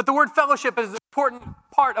 but the word fellowship is an important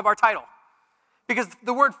part of our title. Because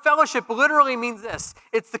the word fellowship literally means this.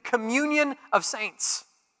 It's the communion of saints.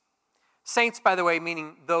 Saints, by the way,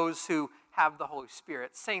 meaning those who have the Holy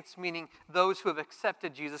Spirit. Saints meaning those who have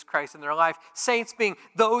accepted Jesus Christ in their life. Saints being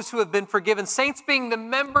those who have been forgiven. Saints being the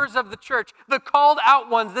members of the church, the called out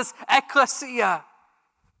ones, this ecclesia.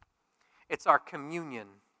 It's our communion.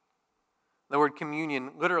 The word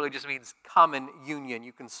communion literally just means common union.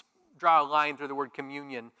 You can draw a line through the word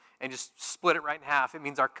communion and just split it right in half. It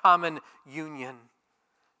means our common union,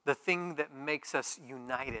 the thing that makes us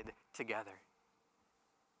united together.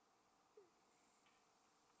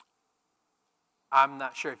 I'm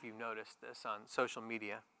not sure if you've noticed this on social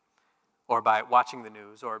media or by watching the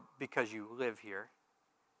news or because you live here,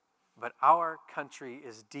 but our country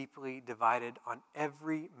is deeply divided on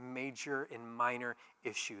every major and minor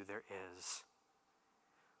issue there is.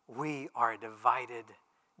 We are a divided,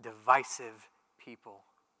 divisive people.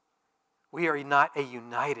 We are not a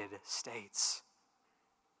United States.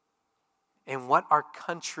 And what our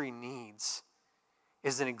country needs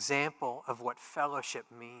is an example of what fellowship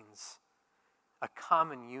means. A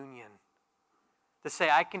common union. To say,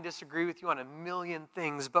 I can disagree with you on a million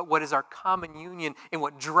things, but what is our common union and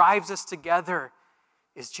what drives us together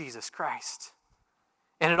is Jesus Christ.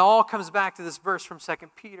 And it all comes back to this verse from 2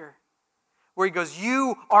 Peter, where he goes,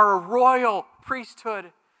 you are a royal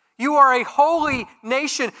priesthood. You are a holy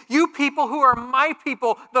nation. You people who are my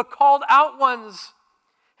people, the called out ones.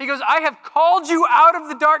 He goes, I have called you out of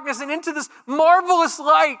the darkness and into this marvelous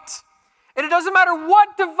light. And it doesn't matter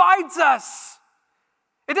what divides us.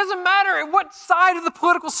 It doesn't matter what side of the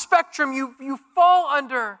political spectrum you fall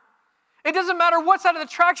under. It doesn't matter what side of the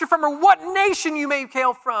tracks you're from or what nation you may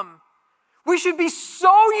hail from. We should be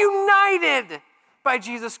so united by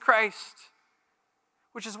Jesus Christ,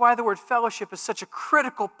 which is why the word fellowship is such a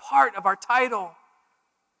critical part of our title,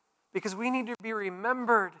 because we need to be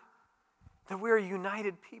remembered that we are a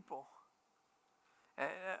united people.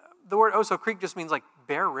 The word Oso Creek just means like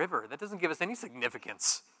Bear River. That doesn't give us any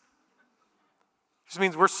significance. It just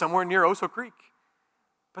means we're somewhere near Oso Creek.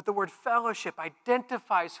 But the word fellowship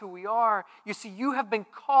identifies who we are. You see, you have been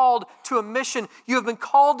called to a mission. You have been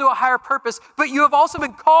called to a higher purpose, but you have also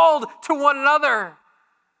been called to one another.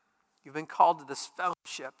 You've been called to this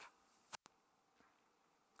fellowship.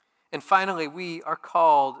 And finally, we are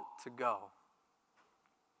called to go.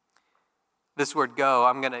 This word go,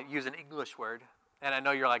 I'm going to use an English word. And I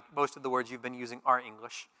know you're like, most of the words you've been using are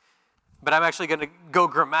English. But I'm actually going to go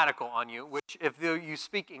grammatical on you, which if you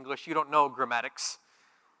speak English, you don't know grammatics.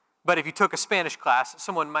 But if you took a Spanish class,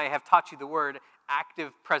 someone might have taught you the word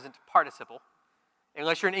active present participle.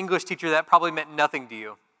 Unless you're an English teacher, that probably meant nothing to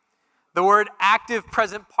you. The word active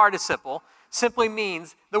present participle simply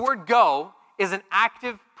means the word go is an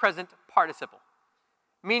active present participle,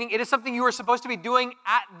 meaning it is something you are supposed to be doing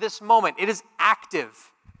at this moment. It is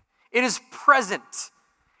active. It is present.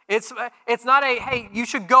 It's not a, hey, you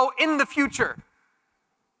should go in the future.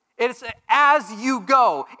 It's as you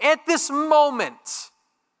go, at this moment.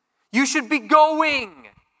 You should be going.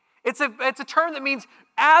 It's a term that means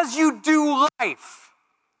as you do life,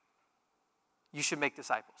 you should make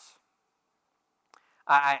disciples.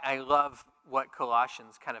 I love what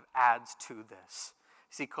Colossians kind of adds to this.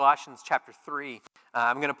 See, Colossians chapter 3,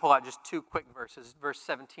 I'm going to pull out just two quick verses. Verse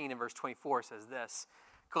 17 and verse 24 says this.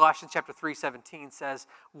 Colossians chapter 3:17 says,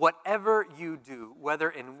 whatever you do, whether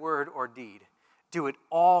in word or deed, do it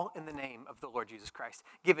all in the name of the Lord Jesus Christ,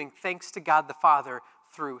 giving thanks to God the Father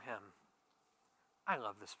through him. I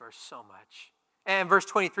love this verse so much. And verse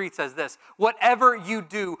 23 says this, whatever you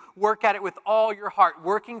do, work at it with all your heart,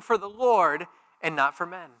 working for the Lord and not for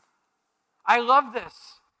men. I love this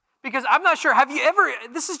because I'm not sure, have you ever,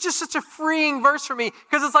 this is just such a freeing verse for me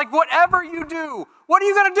because it's like, whatever you do, what are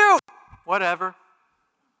you going to do? Whatever.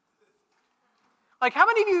 Like, how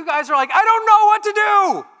many of you guys are like, I don't know what to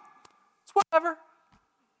do? It's whatever.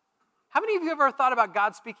 How many of you ever thought about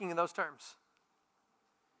God speaking in those terms?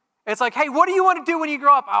 It's like, hey, what do you want to do when you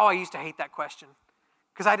grow up? Oh, I used to hate that question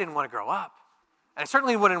because I didn't want to grow up. And I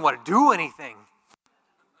certainly wouldn't want to do anything.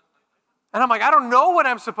 And I'm like, I don't know what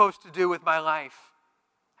I'm supposed to do with my life.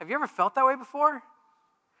 Have you ever felt that way before?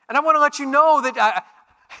 And I want to let you know that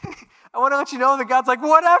I want to let you know that God's like,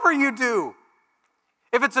 whatever you do,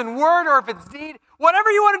 if it's in word or if it's deed,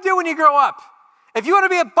 whatever you want to do when you grow up. If you want to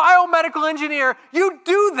be a biomedical engineer, you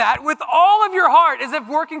do that with all of your heart as if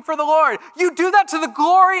working for the Lord. You do that to the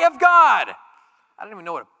glory of God. I don't even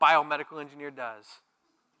know what a biomedical engineer does.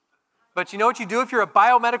 But you know what you do if you're a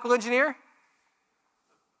biomedical engineer?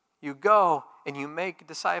 You go and you make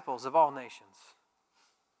disciples of all nations,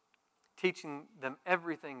 teaching them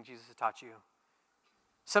everything Jesus has taught you.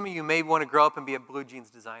 Some of you may want to grow up and be a blue jeans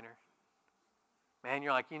designer. Man,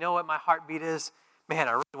 you're like, you know what my heartbeat is? Man,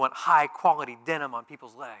 I really want high quality denim on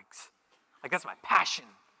people's legs. Like, that's my passion.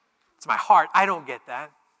 It's my heart. I don't get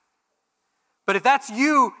that. But if that's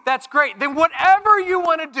you, that's great. Then whatever you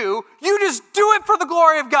want to do, you just do it for the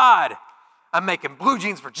glory of God. I'm making blue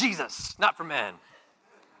jeans for Jesus, not for men.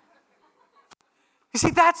 You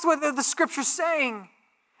see, that's what the scripture's saying.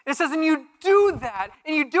 It says, and you do that,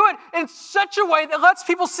 and you do it in such a way that lets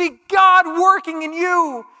people see God working in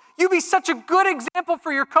you. You be such a good example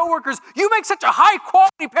for your coworkers. You make such a high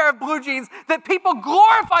quality pair of blue jeans that people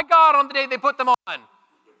glorify God on the day they put them on.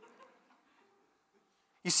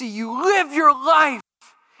 You see, you live your life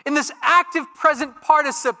in this active present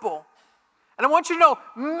participle. And I want you to know,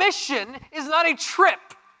 mission is not a trip.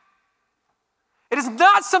 It is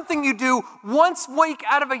not something you do once a week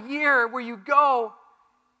out of a year where you go.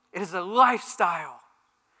 It is a lifestyle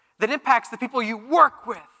that impacts the people you work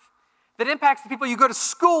with, that impacts the people you go to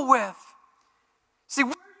school with. See,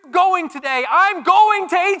 where are you going today? I'm going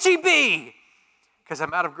to H-E-B because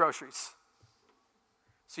I'm out of groceries.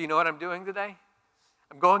 So you know what I'm doing today?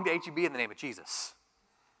 I'm going to H-E-B in the name of Jesus.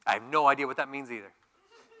 I have no idea what that means either.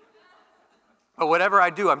 But whatever I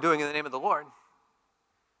do, I'm doing in the name of the Lord.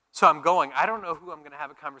 So I'm going. I don't know who I'm going to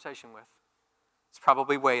have a conversation with. It's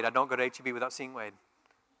probably Wade. I don't go to H-E-B without seeing Wade.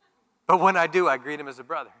 But when I do, I greet him as a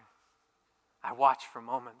brother. I watch for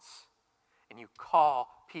moments. And you call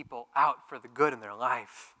people out for the good in their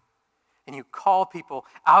life. And you call people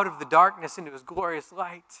out of the darkness into his glorious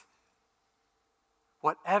light.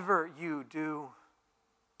 Whatever you do,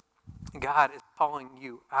 God is calling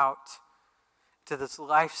you out to this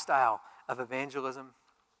lifestyle of evangelism.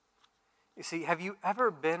 You see, have you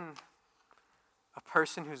ever been a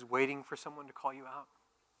person who's waiting for someone to call you out?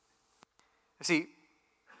 You see,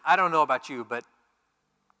 I don't know about you, but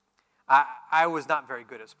I was not very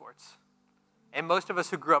good at sports. And most of us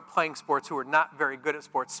who grew up playing sports who were not very good at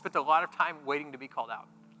sports spent a lot of time waiting to be called out.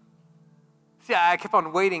 See, I kept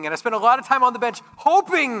on waiting, and I spent a lot of time on the bench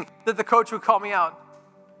hoping that the coach would call me out.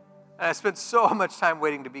 And I spent so much time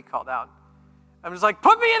waiting to be called out. I'm just like,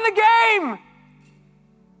 put me in the game!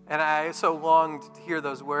 And I so longed to hear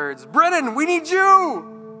those words, Brennan, we need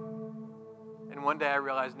you! And one day I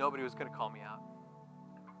realized nobody was going to call me out.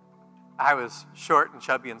 I was short and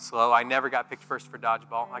chubby and slow. I never got picked first for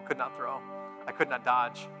dodgeball. I could not throw. I could not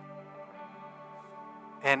dodge.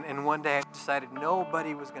 And one day I decided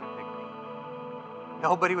nobody was going to pick me.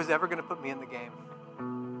 Nobody was ever going to put me in the game.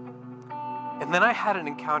 And then I had an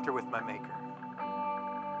encounter with my Maker.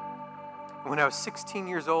 When I was 16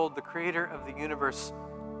 years old, the creator of the universe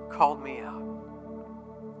called me out.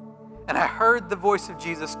 And I heard the voice of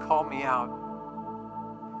Jesus call me out.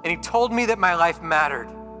 And he told me that my life mattered,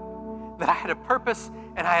 that I had a purpose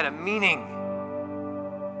and I had a meaning.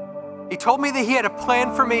 He told me that he had a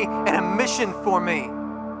plan for me and a mission for me.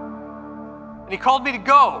 And he called me to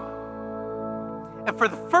go. And for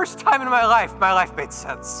the first time in my life made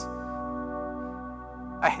sense.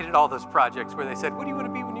 I hated all those projects where they said, what do you want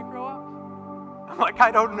to be when you grow up? I'm like,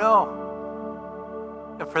 I don't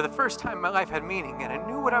know. And for the first time, my life had meaning, and I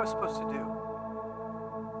knew what I was supposed to do.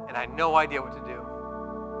 And I had no idea what to do.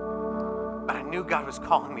 But I knew God was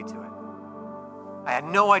calling me to it. I had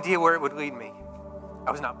no idea where it would lead me.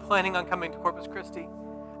 I was not planning on coming to Corpus Christi.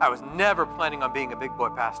 I was never planning on being a big boy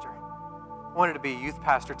pastor. I wanted to be a youth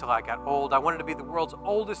pastor till I got old. I wanted to be the world's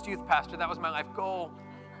oldest youth pastor. That was my life goal.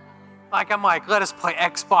 I'm like, let us play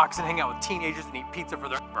Xbox and hang out with teenagers and eat pizza for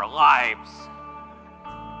the rest of our lives.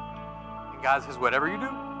 And God says, whatever you do.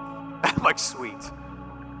 I'm like, sweet.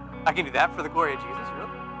 I can do that for the glory of Jesus,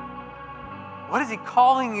 really? What is he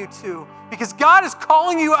calling you to? Because God is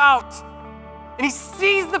calling you out. And he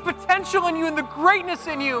sees the potential in you and the greatness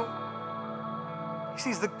in you. He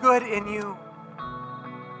sees the good in you.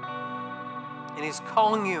 And he's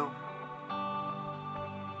calling you.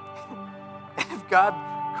 And if God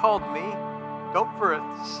called me, don't for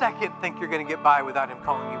a second think you're going to get by without him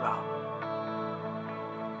calling you out.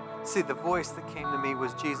 See, the voice that came to me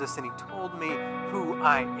was Jesus, and he told me who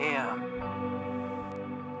I am.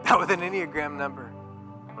 Not with an Enneagram number.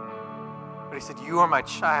 But he said, you are my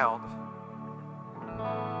child.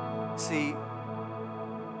 See,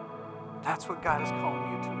 that's what God is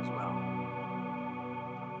calling you to as well.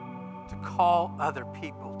 To call other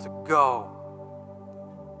people, to go.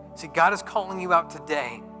 See, God is calling you out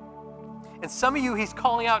today. And some of you, he's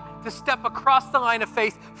calling out to step across the line of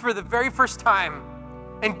faith for the very first time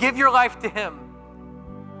and give your life to him.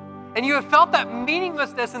 And you have felt that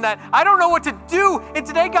meaninglessness and that, I don't know what to do. And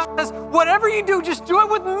today God says, whatever you do, just do it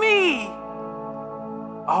with me.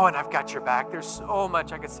 Oh, and I've got your back. There's so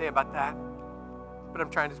much I could say about that. But I'm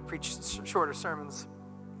trying to preach shorter sermons.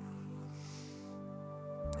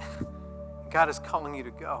 God is calling you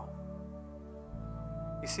to go.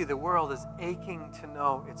 You see, the world is aching to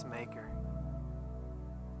know its maker.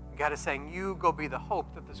 God is saying, you go be the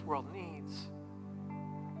hope that this world needs.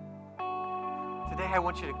 Today, I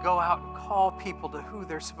want you to go out and call people to who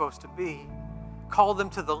they're supposed to be. Call them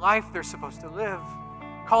to the life they're supposed to live.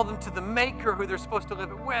 Call them to the maker who they're supposed to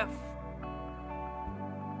live it with.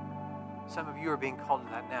 Some of you are being called to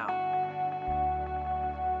that now.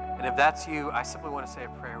 And if that's you, I simply want to say a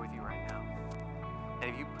prayer with you right now. And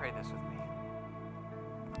if you pray this with me.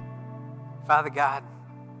 Father God,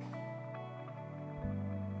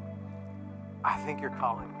 I think you're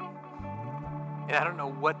calling me. And I don't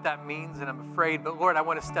know what that means, and I'm afraid, but Lord, I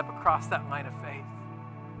want to step across that line of faith.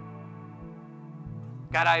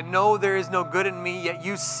 God, I know there is no good in me, yet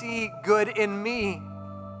you see good in me.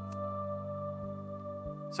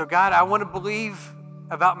 So God, I want to believe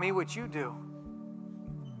about me what you do.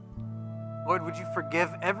 Lord, would you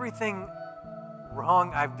forgive everything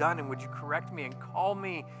wrong I've done, and would you correct me and call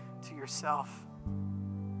me to yourself?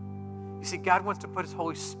 You see, God wants to put his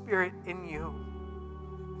Holy Spirit in you.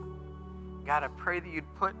 God, I pray that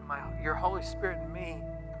you'd put your Holy Spirit in me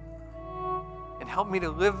and help me to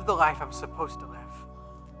live the life I'm supposed to live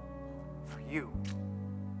for you.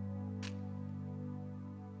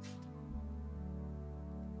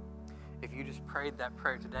 If you just prayed that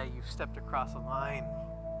prayer today, you've stepped across a line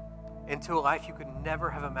into a life you could never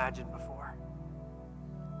have imagined before.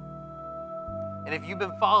 And if you've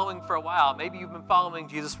been following for a while, maybe you've been following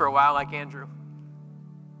Jesus for a while like Andrew,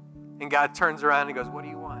 and God turns around and goes, what do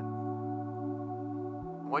you want?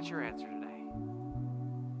 What's your answer today?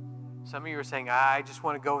 Some of you are saying, I just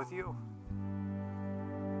want to go with you.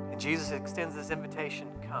 And Jesus extends this invitation,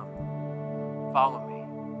 come, follow me.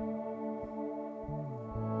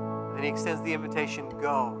 And he extends the invitation,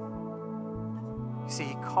 go. You see,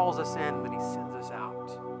 he calls us in, but he sends us out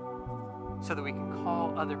so that we can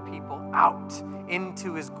call other people out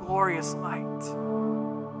into his glorious light.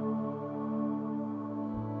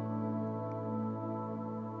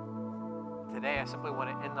 I simply want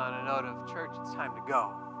to end on a note of, church, it's time to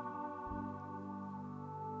go.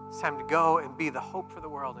 It's time to go and be the hope for the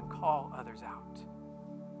world and call others out.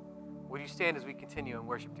 Would you stand as we continue and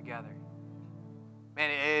worship together? Man,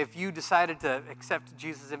 if you decided to accept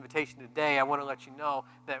Jesus' invitation today, I want to let you know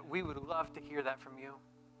that we would love to hear that from you.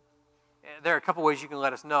 There are a couple ways you can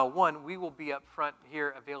let us know. One, we will be up front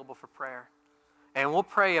here available for prayer. And we'll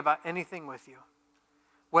pray about anything with you.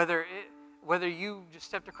 Whether you just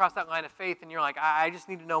stepped across that line of faith and you're like, I just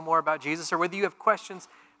need to know more about Jesus, or whether you have questions,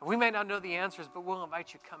 we may not know the answers, but we'll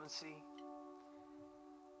invite you to come and see.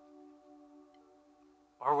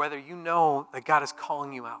 Or whether you know that God is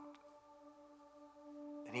calling you out.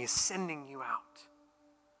 And he is sending you out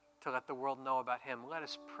to let the world know about him. Let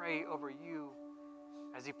us pray over you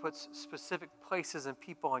as he puts specific places and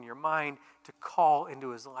people on your mind to call into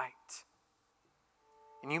his light.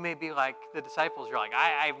 And you may be like the disciples. You're like,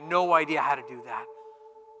 I have no idea how to do that.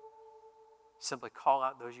 Simply call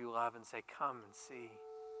out those you love and say, come and see.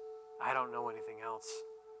 I don't know anything else.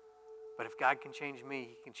 But if God can change me,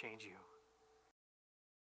 he can change you.